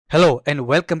Hello and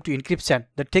welcome to Encryption,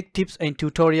 the tech tips and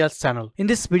tutorials channel. In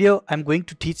this video, I'm going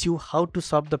to teach you how to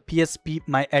solve the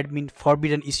PhpMyAdmin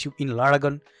forbidden issue in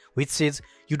Laragon, which says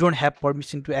you don't have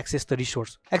permission to access the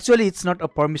resource. Actually, it's not a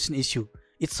permission issue,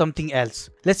 it's something else.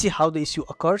 Let's see how the issue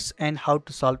occurs and how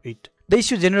to solve it. The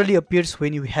issue generally appears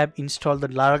when you have installed the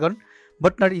Laragon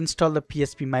but not installed the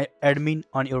PhpMyAdmin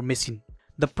on your machine.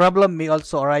 The problem may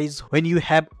also arise when you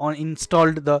have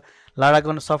uninstalled the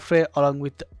Laragon software along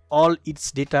with all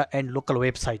its data and local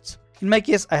websites. In my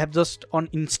case, I have just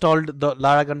uninstalled the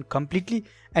Laragon completely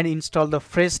and installed the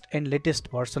freshest and latest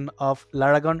version of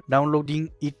Laragon,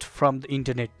 downloading it from the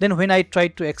internet. Then when I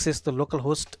tried to access the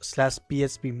localhost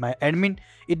 /phpMyAdmin,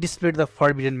 it displayed the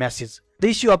forbidden message.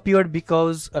 The issue appeared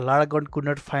because Laragon could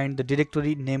not find the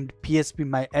directory named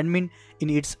phpMyAdmin in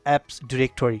its apps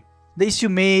directory. The issue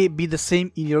may be the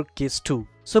same in your case too.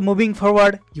 So moving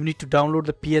forward, you need to download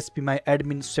the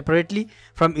PhpMyAdmin separately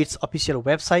from its official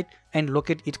website and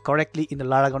locate it correctly in the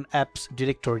Laragon apps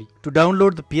directory. To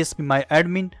download the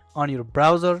PhpMyAdmin on your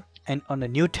browser and on a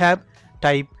new tab,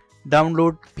 type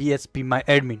download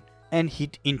PhpMyAdmin and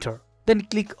hit enter. Then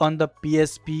click on the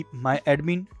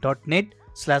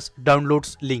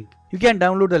phpMyAdmin.net/downloads link. You can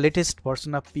download the latest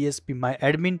version of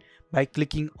PhpMyAdmin by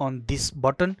clicking on this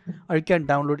button, or you can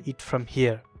download it from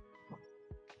here.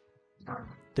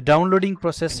 The downloading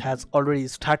process has already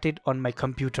started on my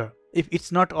computer. If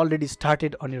it's not already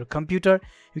started on your computer,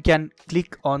 you can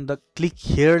click on the click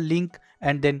here link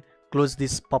and then close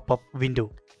this pop-up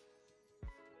window.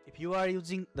 If you are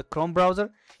using the Chrome browser,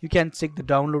 you can check the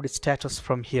download status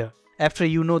from here. After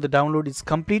you know the download is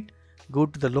complete, go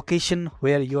to the location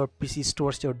where your PC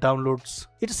stores your downloads.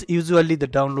 It's usually the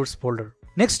downloads folder.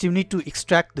 Next, you need to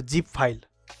extract the zip file.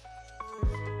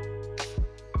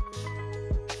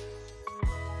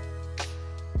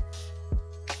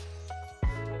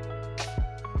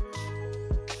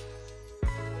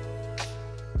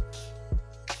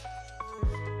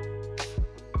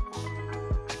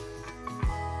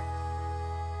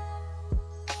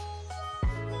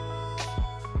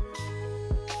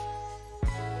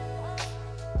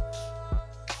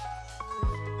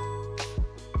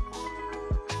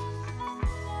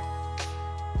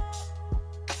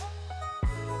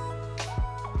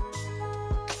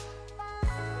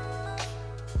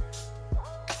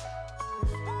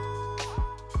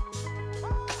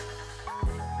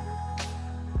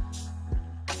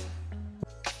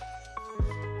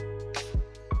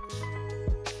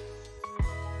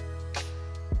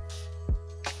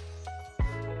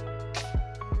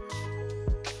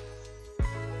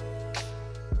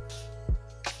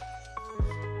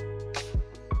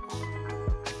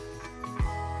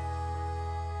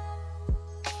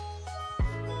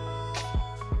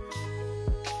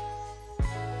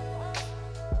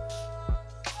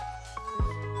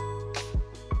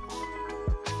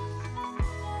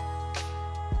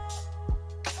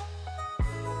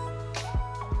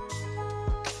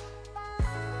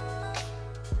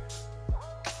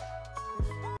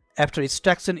 After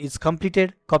extraction is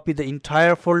completed, copy the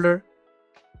entire folder.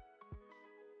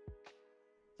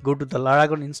 Go to the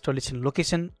Laragon installation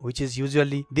location, which is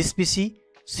usually this PC,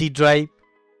 C drive,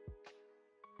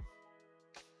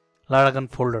 Laragon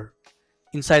folder.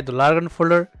 Inside the Laragon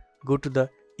folder, go to the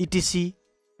etc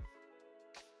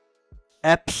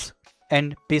apps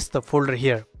and paste the folder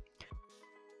here.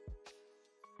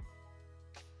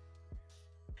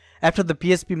 After the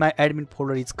PhpMyAdmin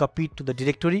folder is copied to the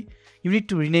directory, you need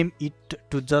to rename it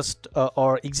to just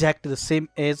or exactly the same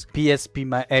as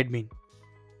PhpMyAdmin.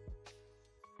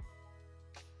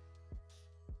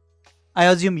 I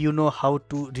assume you know how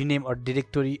to rename a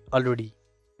directory already.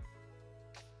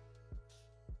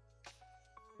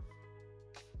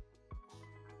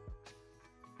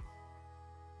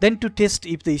 Then to test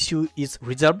if the issue is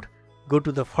resolved, go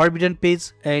to the forbidden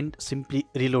page and simply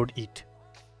reload it.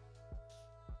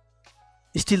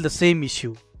 Still the same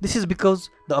issue. This is because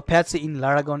the Apache in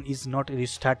Laragon is not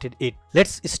restarted yet.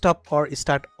 Let's stop or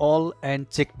start all and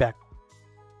check back.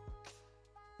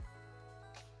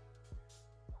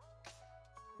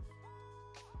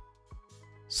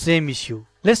 Same issue.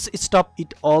 Let's stop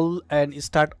it all and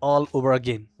start all over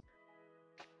again.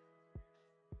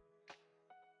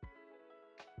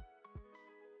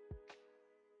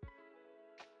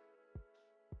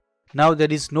 Now there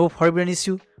is no forbidden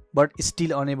issue, but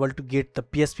still unable to get the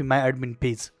PhpMyAdmin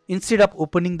page. Instead of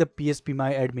opening the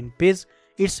PhpMyAdmin page,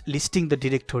 it's listing the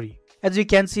directory. As you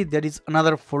can see, there is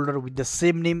another folder with the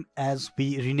same name as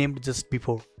we renamed just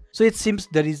before. So it seems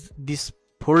there is this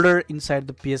folder inside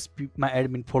the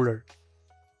PhpMyAdmin folder.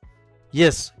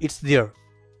 Yes, it's there.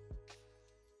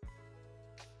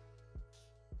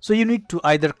 So you need to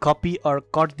either copy or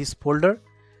cut this folder,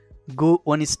 go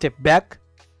one step back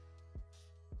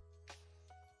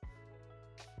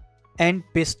and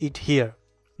paste it here.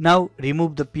 Now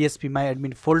remove the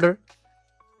PhpMyAdmin folder,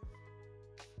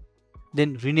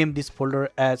 then rename this folder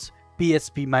as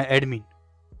PhpMyAdmin.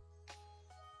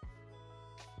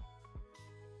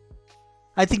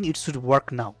 I think it should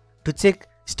work now. To check,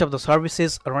 stop the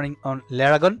services running on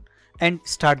Laragon and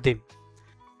start them.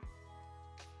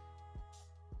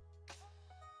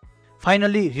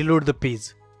 Finally, reload the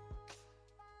page.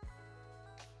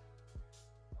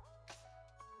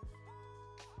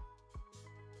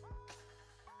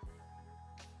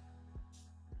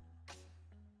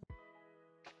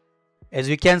 As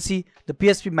we can see, the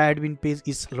PhpMyAdmin page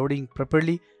is loading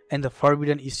properly and the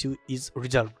forbidden issue is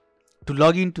resolved. To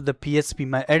log in to the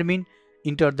PhpMyAdmin,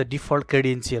 enter the default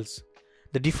credentials.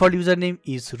 The default username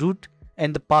is root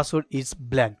and the password is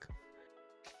blank.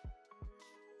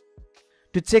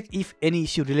 To check if any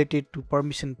issue related to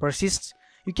permission persists,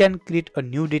 you can create a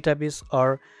new database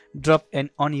or drop an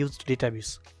unused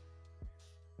database.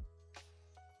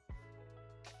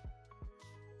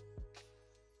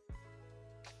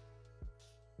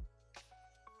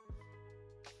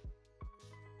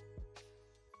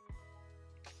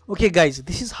 Okay guys,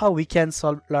 this is how we can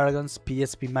solve Laragon's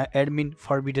PhpMyAdmin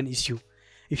forbidden issue.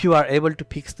 If you are able to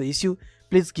fix the issue,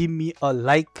 please give me a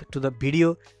like to the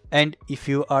video, and if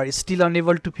you are still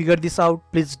unable to figure this out,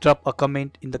 please drop a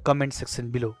comment in the comment section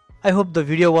below. I hope the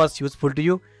video was useful to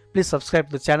you. Please subscribe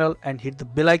to the channel and hit the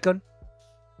bell icon.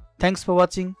 Thanks for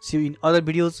watching. See you in other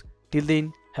videos. Till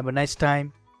then, have a nice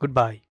time. Goodbye.